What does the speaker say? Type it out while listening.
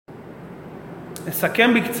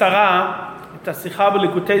נסכם בקצרה את השיחה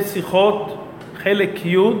בליקוטי שיחות, חלק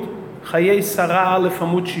י', חיי שרה א'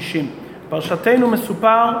 עמוד 60. פרשתנו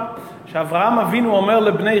מסופר שאברהם אבינו אומר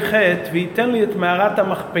לבני חטא, וייתן לי את מערת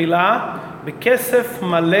המכפלה, בכסף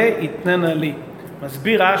מלא יתננה לי.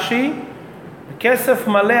 מסביר רש"י, בכסף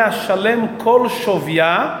מלא השלם כל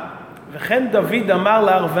שוויה, וכן דוד אמר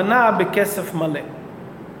לארוונה בכסף מלא.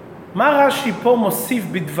 מה רש"י פה מוסיף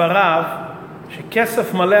בדבריו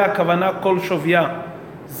שכסף מלא הכוונה כל שוויה?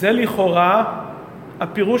 זה לכאורה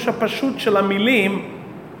הפירוש הפשוט של המילים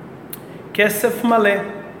כסף מלא.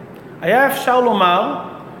 היה אפשר לומר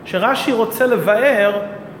שרש"י רוצה לבאר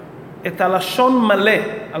את הלשון מלא.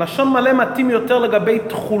 הלשון מלא מתאים יותר לגבי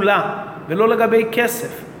תחולה ולא לגבי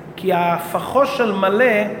כסף, כי ההפכו של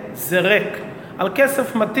מלא זה ריק. על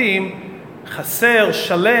כסף מתאים חסר,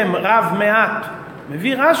 שלם, רב, מעט.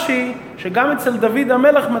 מביא רש"י שגם אצל דוד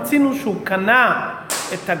המלך מצינו שהוא קנה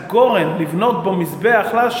את הגורן לבנות בו מזבח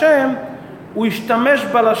להשם, הוא השתמש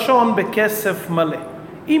בלשון בכסף מלא.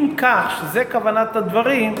 אם כך שזה כוונת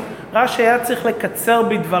הדברים, רש"י היה צריך לקצר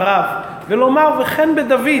בדבריו ולומר וכן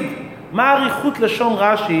בדוד. מה אריכות לשון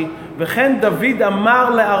רש"י? וכן דוד אמר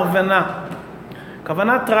לארוונה.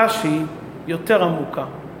 כוונת רש"י יותר עמוקה.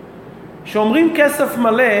 שאומרים כסף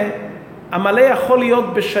מלא, המלא יכול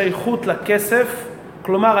להיות בשייכות לכסף,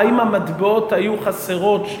 כלומר האם המטבעות היו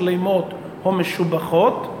חסרות, שלמות או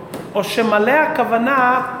משובחות, או שמלא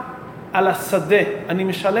הכוונה על השדה. אני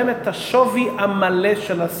משלם את השווי המלא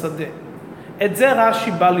של השדה. את זה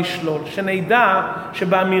רש"י בא לשלול, שנדע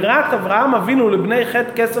שבאמירת אברהם אבינו לבני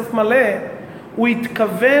חטא כסף מלא, הוא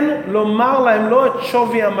התכוון לומר להם לא את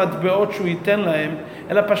שווי המטבעות שהוא ייתן להם,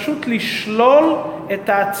 אלא פשוט לשלול את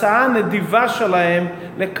ההצעה הנדיבה שלהם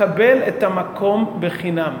לקבל את המקום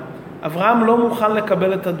בחינם. אברהם לא מוכן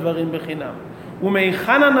לקבל את הדברים בחינם.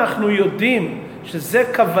 ומהיכן אנחנו יודעים שזה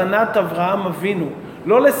כוונת אברהם אבינו?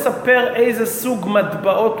 לא לספר איזה סוג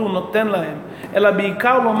מטבעות הוא נותן להם, אלא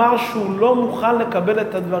בעיקר לומר שהוא לא מוכן לקבל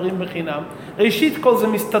את הדברים בחינם. ראשית כל זה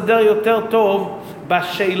מסתדר יותר טוב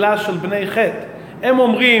בשאלה של בני חטא. הם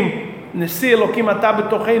אומרים, נשיא אלוקים אתה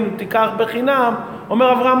בתוכנו תיקח בחינם,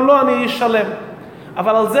 אומר אברהם לא, אני אשלם.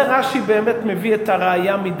 אבל על זה רש"י באמת מביא את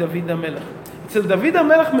הראיה מדוד המלך. אצל דוד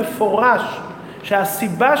המלך מפורש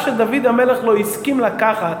שהסיבה שדוד המלך לא הסכים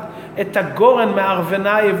לקחת את הגורן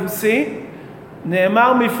מהארוונה היבוסי,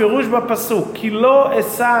 נאמר מפירוש בפסוק, כי לא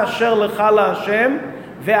אשא אשר לך להשם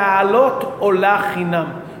והעלות עולה חינם.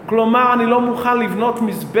 כלומר אני לא מוכן לבנות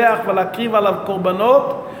מזבח ולהקריב עליו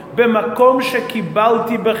קורבנות במקום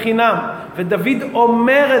שקיבלתי בחינם. ודוד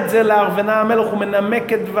אומר את זה לארוונה המלך, הוא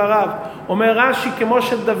מנמק את דבריו. אומר רש"י כמו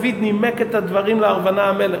שדוד נימק את הדברים לארוונה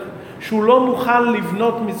המלך, שהוא לא מוכן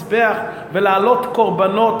לבנות מזבח ולהעלות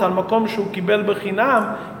קורבנות על מקום שהוא קיבל בחינם,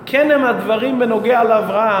 כן הם הדברים בנוגע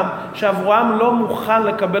לאברהם, שאברהם לא מוכן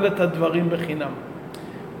לקבל את הדברים בחינם.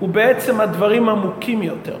 ובעצם הדברים עמוקים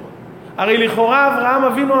יותר. הרי לכאורה אברהם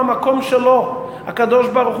אבינו המקום שלו. הקדוש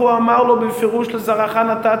ברוך הוא אמר לו בפירוש לזרעך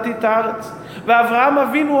נתתי את הארץ. ואברהם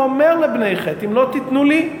אבינו אומר לבני חטא, אם לא תיתנו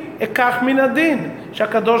לי, אקח מן הדין.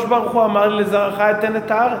 שהקדוש ברוך הוא אמר לי לזרעך אתן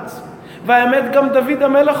את הארץ. והאמת גם דוד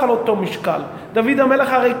המלך על אותו משקל. דוד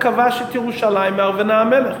המלך הרי כבש את ירושלים מארוונה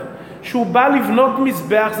המלך. שהוא בא לבנות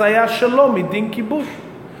מזבח זה היה שלו מדין כיבוש.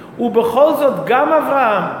 ובכל זאת גם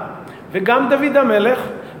אברהם וגם דוד המלך,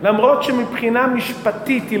 למרות שמבחינה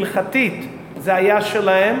משפטית, הלכתית, זה היה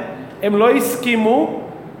שלהם, הם לא הסכימו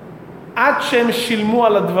עד שהם שילמו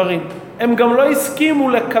על הדברים. הם גם לא הסכימו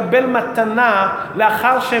לקבל מתנה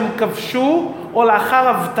לאחר שהם כבשו או לאחר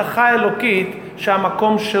הבטחה אלוקית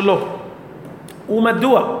שהמקום שלו.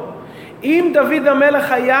 ומדוע? אם דוד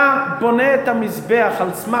המלך היה בונה את המזבח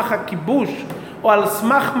על סמך הכיבוש או על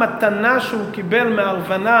סמך מתנה שהוא קיבל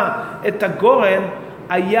מארוונה את הגורן,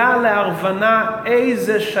 היה לארוונה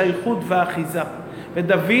איזה שייכות ואחיזה.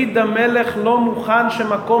 ודוד המלך לא מוכן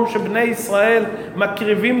שמקום שבני ישראל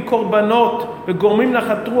מקריבים קורבנות וגורמים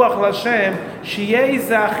נחת רוח לשם, שיהיה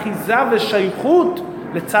איזה אחיזה ושייכות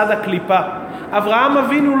לצד הקליפה. אברהם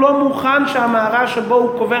אבינו לא מוכן שהמערה שבו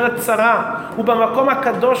הוא קובר את שרה, ובמקום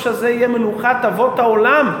הקדוש הזה יהיה מנוחת אבות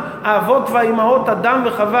העולם, האבות והאימהות אדם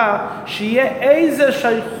וחווה, שיהיה איזה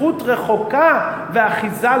שייכות רחוקה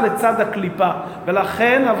ואחיזה לצד הקליפה.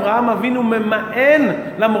 ולכן אברהם אבינו ממאן,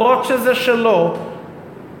 למרות שזה שלו,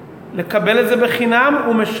 לקבל את זה בחינם,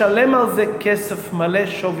 ומשלם על זה כסף מלא,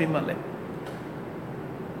 שווי מלא.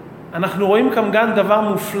 אנחנו רואים כאן גם דבר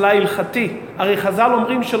מופלא הלכתי. הרי חז"ל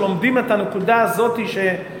אומרים שלומדים את הנקודה הזאת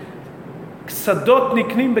ששדות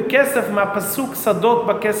נקנים בכסף מהפסוק שדות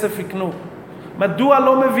בכסף יקנו. מדוע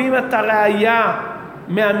לא מביאים את הראייה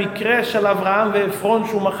מהמקרה של אברהם ואפרון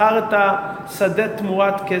שהוא מכר את השדה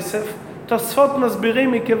תמורת כסף? תוספות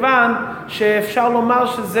מסבירים מכיוון שאפשר לומר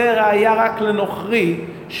שזה ראיה רק לנוכרי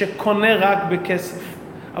שקונה רק בכסף.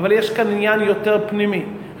 אבל יש כאן עניין יותר פנימי.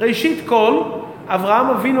 ראשית כל, אברהם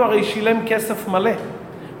אבינו הרי שילם כסף מלא.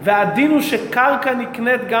 והדין הוא שקרקע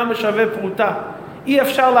נקנית גם בשווה פרוטה. אי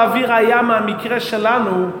אפשר להביא ראיה מהמקרה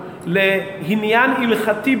שלנו לעניין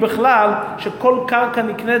הלכתי בכלל, שכל קרקע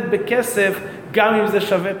נקנית בכסף גם אם זה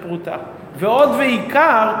שווה פרוטה. ועוד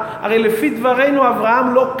ועיקר, הרי לפי דברינו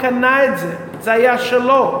אברהם לא קנה את זה, זה היה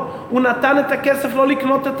שלו. הוא נתן את הכסף לא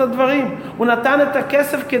לקנות את הדברים, הוא נתן את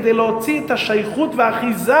הכסף כדי להוציא את השייכות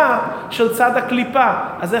והאחיזה של צד הקליפה.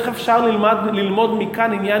 אז איך אפשר ללמוד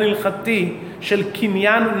מכאן עניין הלכתי של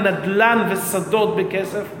קניין נדלן ושדות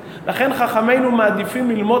בכסף? לכן חכמינו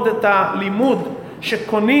מעדיפים ללמוד את הלימוד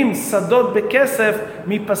שקונים שדות בכסף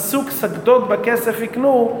מפסוק שדות בכסף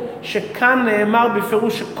יקנו, שכאן נאמר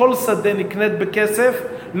בפירוש שכל שדה נקנית בכסף,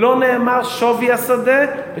 לא נאמר שווי השדה,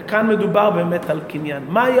 וכאן מדובר באמת על קניין.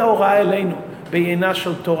 מהי ההוראה אלינו בעיינה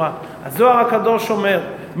של תורה? הזוהר הקדוש אומר,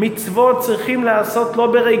 מצוות צריכים לעשות לא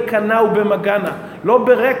בריקנה ובמגנה, לא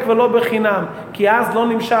ברק ולא בחינם, כי אז לא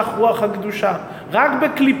נמשך רוח הקדושה. רק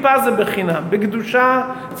בקליפה זה בחינם. בקדושה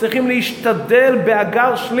צריכים להשתדל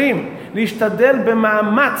באגר שלים, להשתדל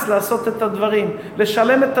במאמץ לעשות את הדברים,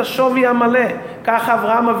 לשלם את השווי המלא. ככה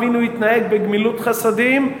אברהם אבינו התנהג בגמילות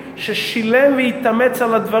חסדים, ששילם והתאמץ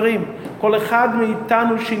על הדברים. כל אחד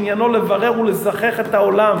מאיתנו שעניינו לברר ולזכח את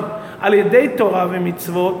העולם על ידי תורה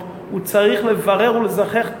ומצוות, הוא צריך לברר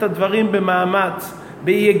ולזכח את הדברים במאמץ,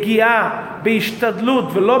 ביגיעה, בהשתדלות,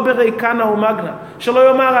 ולא בריקנה ומגנה. שלא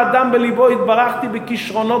יאמר אדם בליבו, התברכתי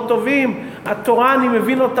בכישרונות טובים, התורה אני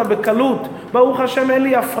מבין אותה בקלות, ברוך השם אין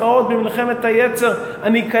לי הפרעות במלחמת היצר,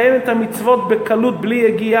 אני אקיים את המצוות בקלות, בלי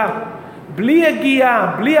יגיעה. בלי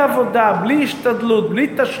יגיעה, בלי עבודה, בלי השתדלות, בלי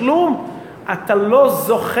תשלום, אתה לא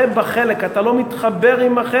זוכה בחלק, אתה לא מתחבר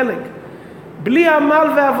עם החלק. בלי עמל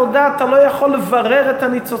ועבודה אתה לא יכול לברר את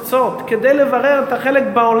הניצוצות. כדי לברר את החלק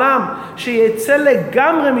בעולם שיצא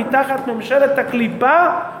לגמרי מתחת ממשלת הקליפה,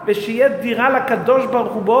 ושיהיה דירה לקדוש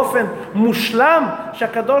ברוך הוא באופן מושלם,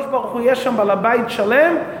 שהקדוש ברוך הוא יש שם על הבית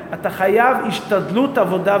שלם, אתה חייב השתדלות,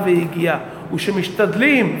 עבודה והגיעה.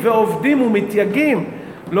 ושמשתדלים ועובדים ומתייגים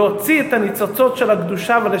להוציא את הניצוצות של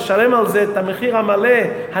הקדושה ולשלם על זה את המחיר המלא,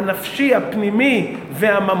 הנפשי, הפנימי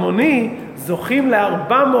והממוני, זוכים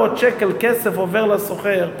ל400 שקל כסף עובר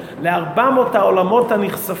לסוחר, ל400 העולמות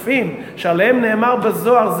הנכספים, שעליהם נאמר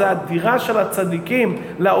בזוהר, זה הדירה של הצדיקים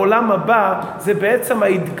לעולם הבא, זה בעצם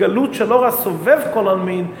ההתגלות של אור הסובב כל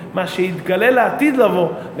עלמין, מה שהתגלה לעתיד לבוא,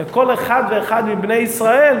 לכל אחד ואחד מבני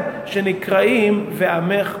ישראל שנקראים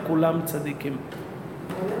ועמך כולם צדיקים.